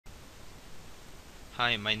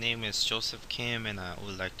Hi, my name is Joseph Kim and I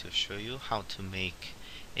would like to show you how to make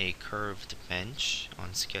a curved bench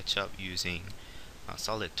on SketchUp using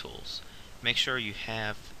solid tools. Make sure you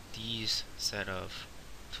have these set of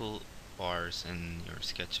toolbars in your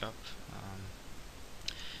SketchUp.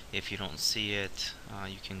 If you don't see it,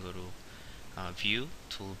 you can go to View,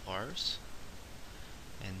 Toolbars,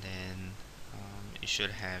 and then you should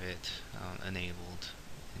have it enabled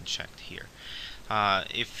and checked here.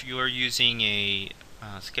 If you're using a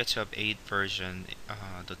SketchUp 8 version,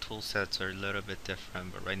 the tool sets are a little bit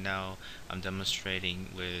different, but right now I'm demonstrating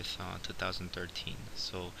with 2013.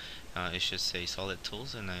 So it should say Solid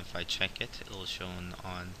Tools, and if I check it, it will show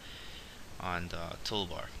on the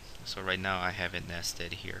toolbar. So right now I have it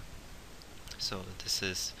nested here. So this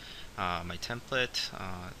is my template.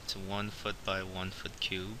 It's a 1 foot by 1 foot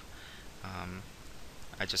cube. Um,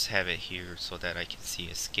 I just have it here so that I can see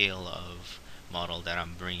a scale of model that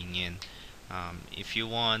I'm bringing in. If you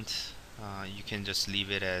want, you can just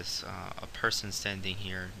leave it as a person standing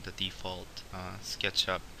here, the default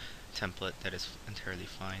SketchUp template. That is entirely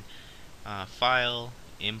fine. File,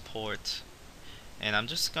 import, and I'm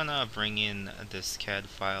just gonna bring in this CAD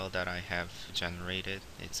file that I have generated.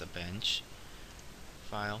 It's a bench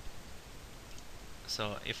file.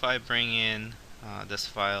 So if I bring in this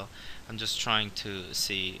file, I'm just trying to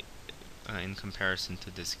see in comparison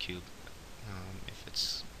to this cube if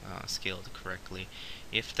it's scaled correctly.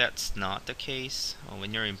 If that's not the case,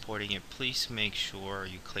 when you're importing it, please make sure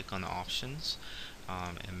you click on options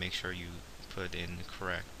and make sure you put in the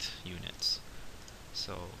correct units.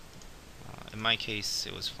 So in my case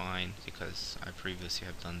it was fine because I previously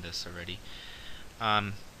have done this already.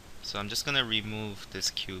 So I'm just gonna remove this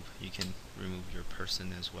cube. You can remove your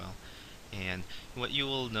person as well. And what you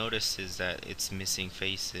will notice is that it's missing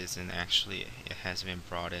faces, and actually it has been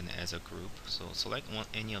brought in as a group. So select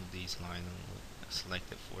any of these lines and we'll select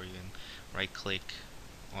it for you, and right click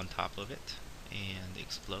on top of it and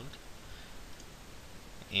explode.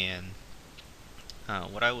 And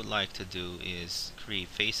what I would like to do is create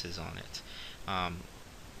faces on it.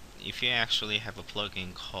 If you actually have a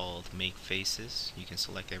plugin called Make Faces, you can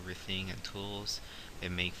select everything and tools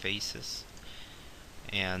and make faces.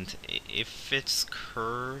 And if it's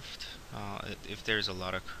curved, if there's a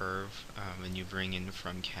lot of curve when you bring in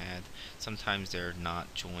from CAD, sometimes they're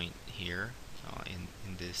not joint here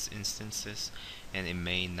in these instances, and it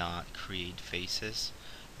may not create faces,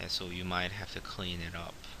 and so you might have to clean it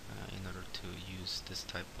up in order to use this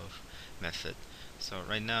type of method. So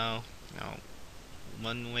right now,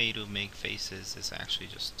 one way to make faces is actually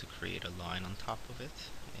just to create a line on top of it,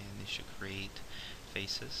 and it should create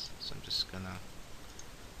faces. So I'm just gonna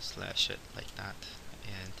slash it like that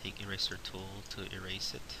and take eraser tool to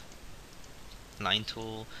erase it. Line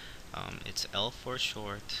tool, it's L for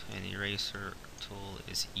short, and eraser tool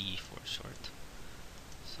is E for short.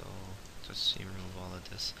 So just remove all of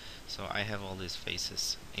this. So I have all these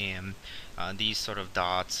faces, and these sort of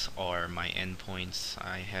dots are my endpoints.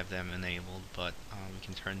 I have them enabled, but we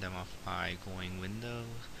can turn them off by going Windows,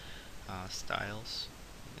 Styles,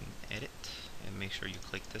 and Edit, and make sure you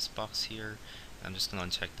click this box here. I'm just going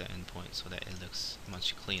to uncheck the endpoint so that it looks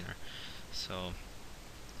much cleaner. So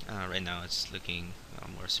right now it's looking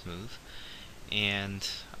more smooth, and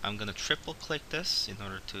I'm going to triple click this in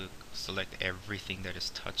order to select everything that is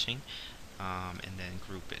touching, and then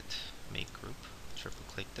group it. Make group. Triple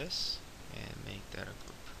click this and make that a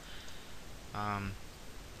group.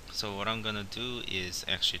 So what I'm gonna do is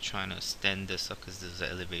actually trying to extend this up because this is an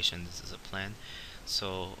elevation, this is a plan.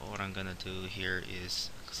 So what I'm gonna do here is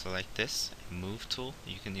select this, move tool.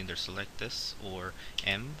 You can either select this or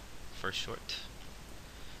M for short.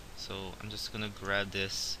 So I'm just gonna grab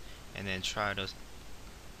this and then try to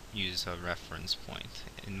use a reference point.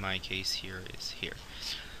 In my case here is here.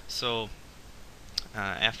 So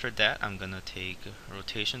after that I'm gonna take a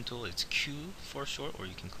rotation tool, it's Q for short, or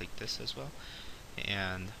you can click this as well,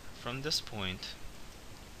 and from this point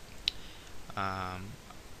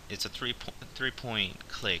it's a three-point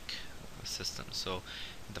click system. So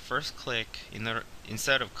the first click,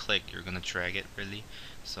 instead of click, you're gonna drag it really.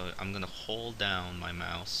 So I'm gonna hold down my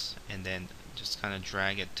mouse and then just kind of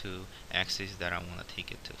drag it to axis that I want to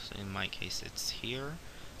take it to. So in my case it's here,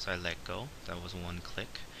 so I let go. That was one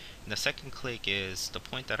click. And the second click is the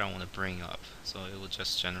point that I want to bring up. So it will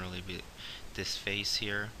just generally be this face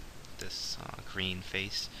here, this green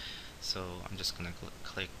face. So I'm just gonna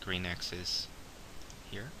click green axis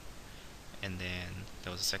here, and then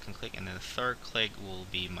there was a second click, and then the third click will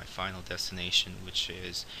be my final destination, which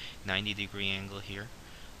is 90-degree angle here.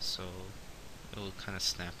 So it will kind of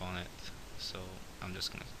snap on it. So I'm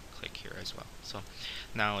just gonna click here as well. So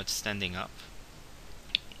now it's standing up,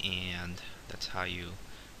 and that's how you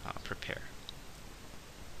prepare.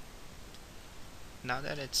 Now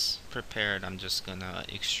that it's prepared, I'm just gonna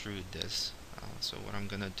extrude this. So what I'm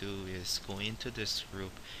gonna do is go into this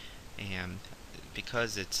group, and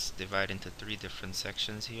because it's divided into 3 different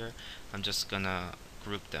sections here, I'm just gonna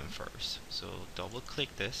group them first. So double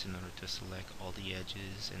click this in order to select all the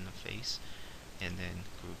edges in the face, and then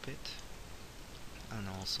group it. And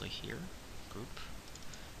also here, group,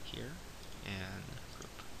 here, and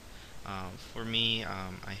group. For me,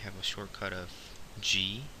 I have a shortcut of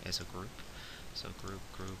G as a group. So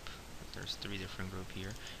group, there's 3 different group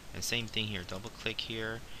here. And same thing here, double click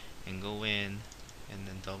here and go in, and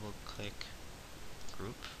then double click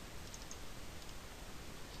group,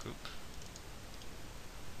 group,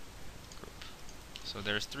 group. So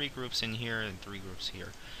there's 3 groups in here and 3 groups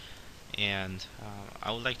here. And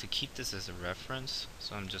I would like to keep this as a reference,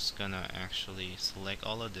 so I'm just gonna actually select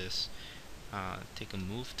all of this, take a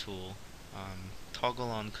move tool, toggle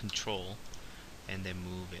on control, and then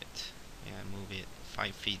move it. And move it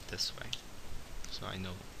 5 feet this way. So I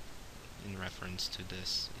know in reference to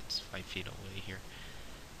this, it's 5 feet away here.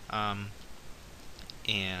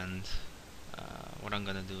 And what I'm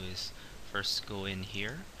gonna do is first go in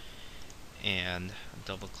here and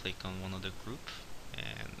double click on one of the group,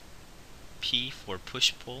 and P for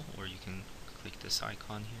push pull, or you can click this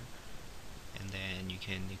icon here, and then you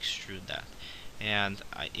can extrude that. And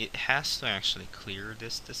it has to actually clear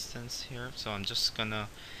this distance here, so I'm just gonna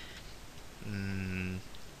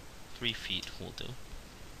 3 feet will do.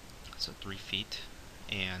 So 3 feet,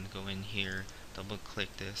 and go in here, double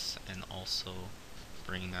click this, and also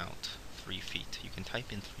bring out 3 feet. You can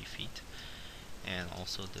type in 3 feet, and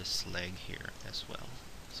also this leg here as well.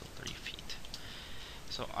 So 3 feet.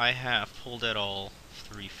 So I have pulled it all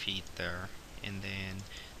 3 feet there, and then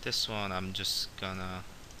this one I'm just gonna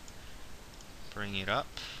bring it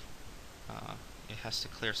up. It has to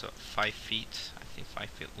clear, so 5 feet. I think 5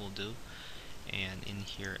 feet will do. And in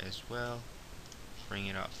here as well, bring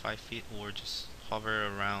it up 5 feet, or just hover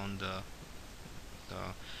around the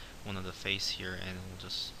one of the face here, and we'll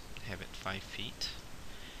just have it 5 feet.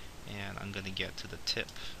 And I'm gonna get to the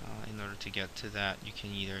tip. In order to get to that, you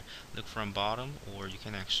can either look from bottom, or you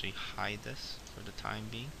can actually hide this for the time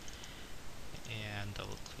being, and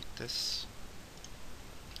double click this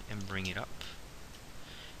and bring it up,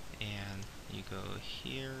 and you go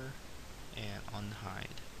here and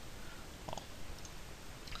unhide all.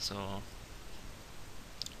 So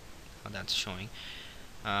that's showing.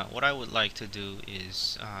 What I would like to do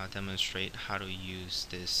is demonstrate how to use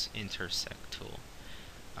this intersect tool.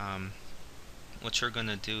 What you're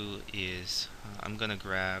gonna do is I'm gonna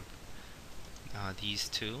grab these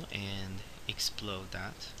two and explode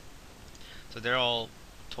that. So they're all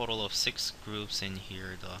total of 6 groups in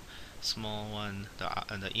here. The small one,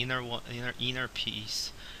 the inner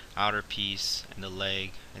piece, outer piece, and the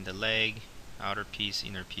leg, outer piece,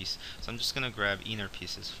 inner piece. So I'm just gonna grab inner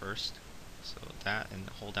pieces first. So that, and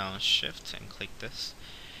hold down Shift and click this,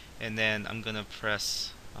 and then I'm gonna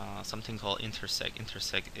press something called intersect.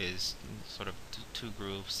 Intersect is sort of 2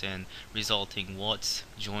 groups and resulting what's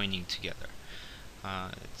joining together.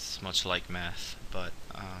 It's much like math, but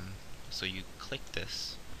so you click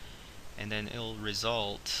this, and then it'll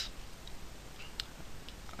result.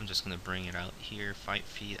 I'm just gonna bring it out here 5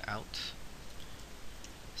 feet out.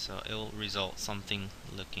 So it will result something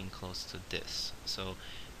looking close to this. So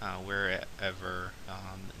wherever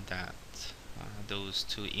that those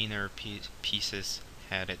 2 inner pieces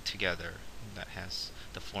had it together, that has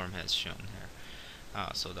the form has shown here.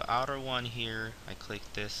 So the outer one here, I click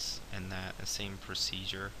this, and that the same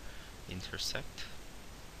procedure, intersect,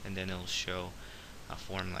 and then it'll show a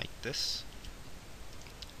form like this,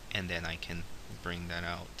 and then I can bring that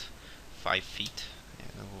out 5 feet, and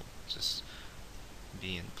it will just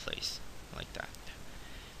be in place like that.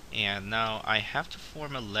 And now I have to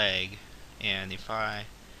form a leg, and if I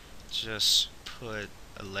just put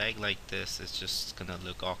a leg like this, it's just gonna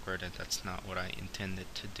look awkward, and that's not what I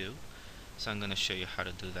intended to do. So I'm gonna show you how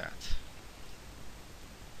to do that.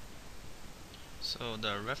 So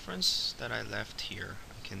the reference that I left here,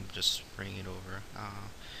 I can just bring it over,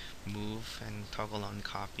 move and toggle on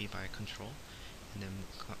copy by control, and then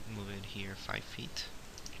move it here 5 feet.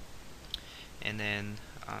 And then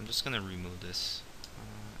I'm just gonna remove this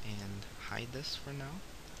and hide this for now.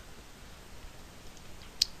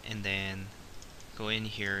 And then go in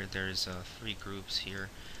here, there's 3 groups here.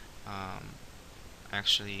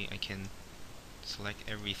 Actually I can select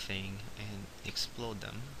everything and explode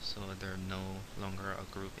them, so they're no longer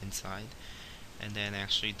a group inside, and then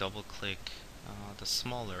actually double click the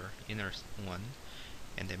smaller inner one,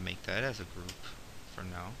 and then make that as a group, for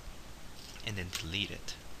now, and then delete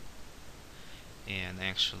it. And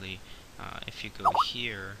actually, if you go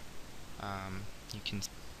here, you can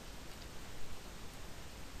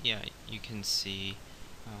you can see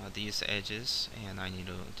these edges, and I need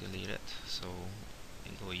to delete it. So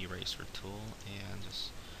go eraser tool and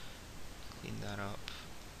just clean that up.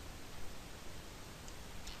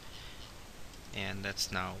 And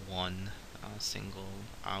that's now one single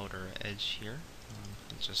outer edge here.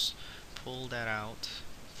 And just pull that out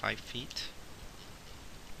 5 feet,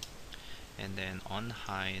 and then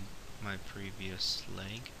unhide my previous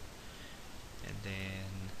leg, and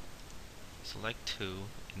then select 2,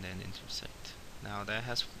 and then intersect. Now that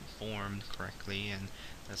has formed correctly, and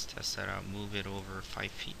let's test that out. Move it over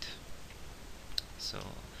 5 feet. So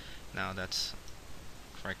now that's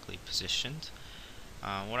correctly positioned.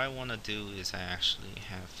 What I want to do is I actually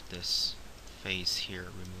have this face here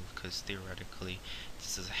removed, because theoretically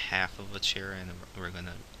this is half of a chair, and we're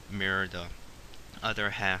gonna mirror the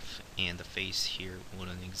other half, and the face here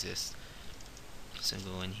wouldn't exist. So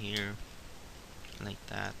go in here like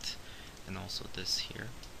that, and also this here.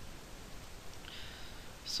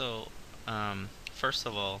 So first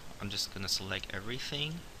of all, I'm just gonna select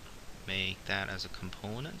everything, make that as a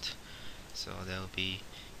component. So there'll be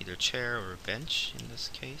either chair or bench in this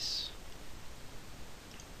case.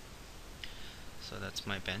 So that's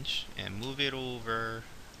my bench, and move it over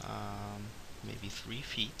maybe 3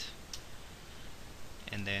 feet,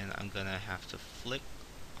 and then I'm gonna have to flick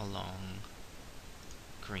along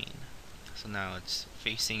green. So now it's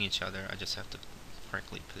facing each other. I just have to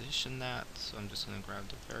correctly position that. So I'm just gonna grab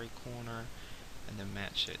the very corner and then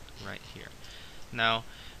match it right here. Now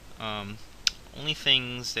only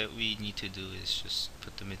things that we need to do is just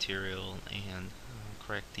put the material and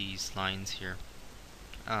correct these lines here.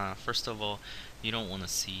 First of all, you don't want to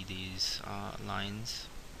see these lines,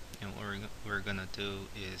 and what we're gonna do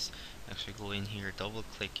is actually go in here, double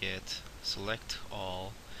click it, select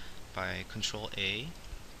all by Control A,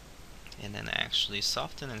 and then actually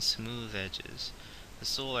soften and smooth edges.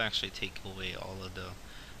 This will actually take away all of the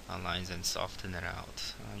lines and soften it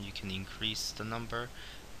out. You can increase the number.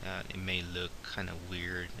 It may look kind of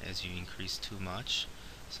weird as you increase too much,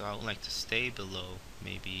 so I would like to stay below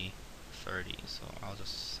maybe 30, so I'll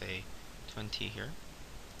just say 20 here.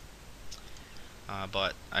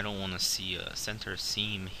 But I don't want to see a center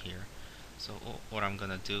seam here, so what I'm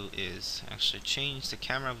gonna do is actually change the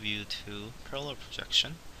camera view to parallel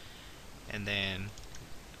projection, and then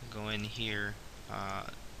go in here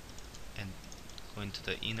and go into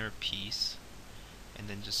the inner piece, and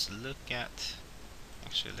then just look at,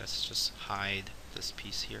 actually let's just hide this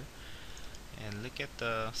piece here, and look at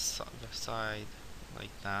the side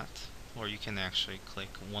like that, or you can actually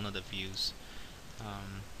click one of the views.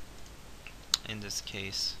 In this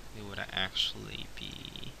case it would actually be,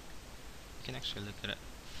 you can actually look at it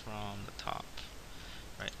from the top,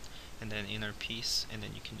 right? And then inner piece, and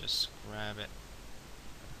then you can just grab it,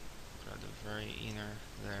 grab the very inner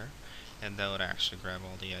there, and that would actually grab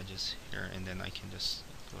all the edges here, and then I can just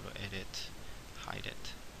go to edit, hide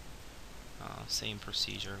it. Same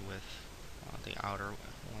procedure with the outer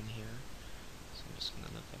one here. So I'm just going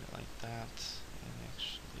to look at it like that, and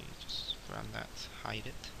actually just grab that, hide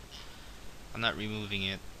it. I'm not removing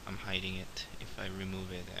it, I'm hiding it. If I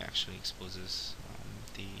remove it, it actually exposes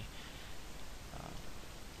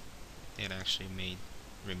it actually may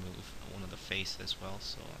remove one of the face as well,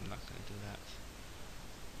 so I'm not going to do that.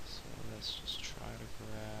 So let's just try to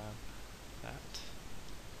grab that.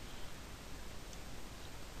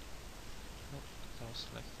 Oh, that was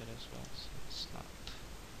selected as well, so it's not.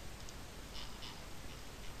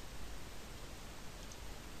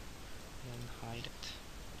 And hide it.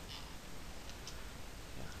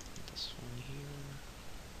 Yeah, this one here.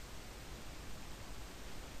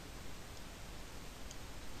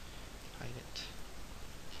 Hide it.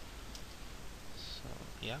 So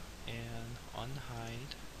yeah, and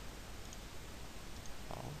unhide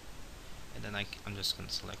all, and then I'm just going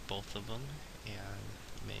to select both of them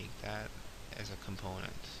and make that as a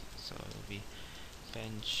component. So it'll be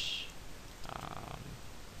bench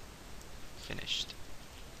finished.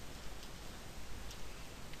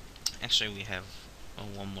 Actually, we have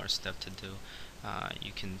one more step to do.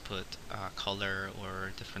 You can put color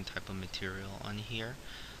or different type of material on here.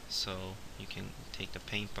 So you can take the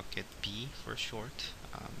paint bucket B for short.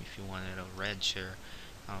 If you wanted a red chair,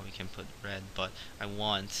 we can put red, but I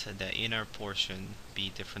want the inner portion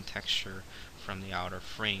be different texture from the outer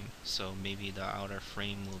frame. So maybe the outer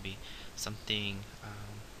frame will be something,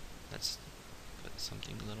 let's put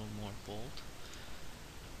something a little more bold.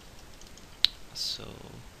 So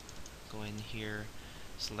go in here,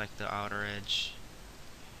 select the outer edge,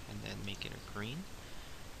 and then make it a green,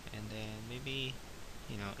 and then maybe,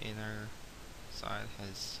 you know, inner side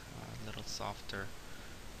has a little softer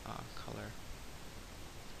color,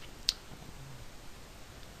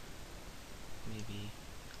 maybe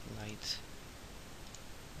light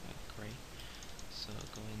gray. So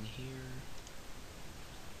go in here,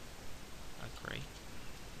 a gray.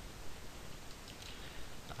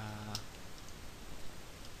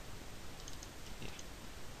 Yeah.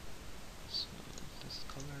 So this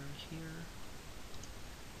color here.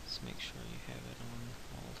 Let's make sure you have it on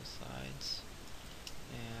all the sides.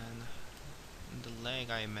 And the leg,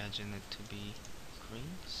 I imagine it to be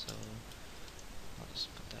green, so I'll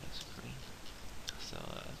just put that as green. So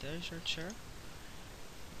there's your chair,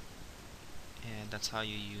 and that's how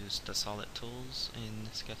you use the solid tools in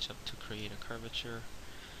SketchUp to create a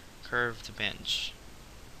curved bench.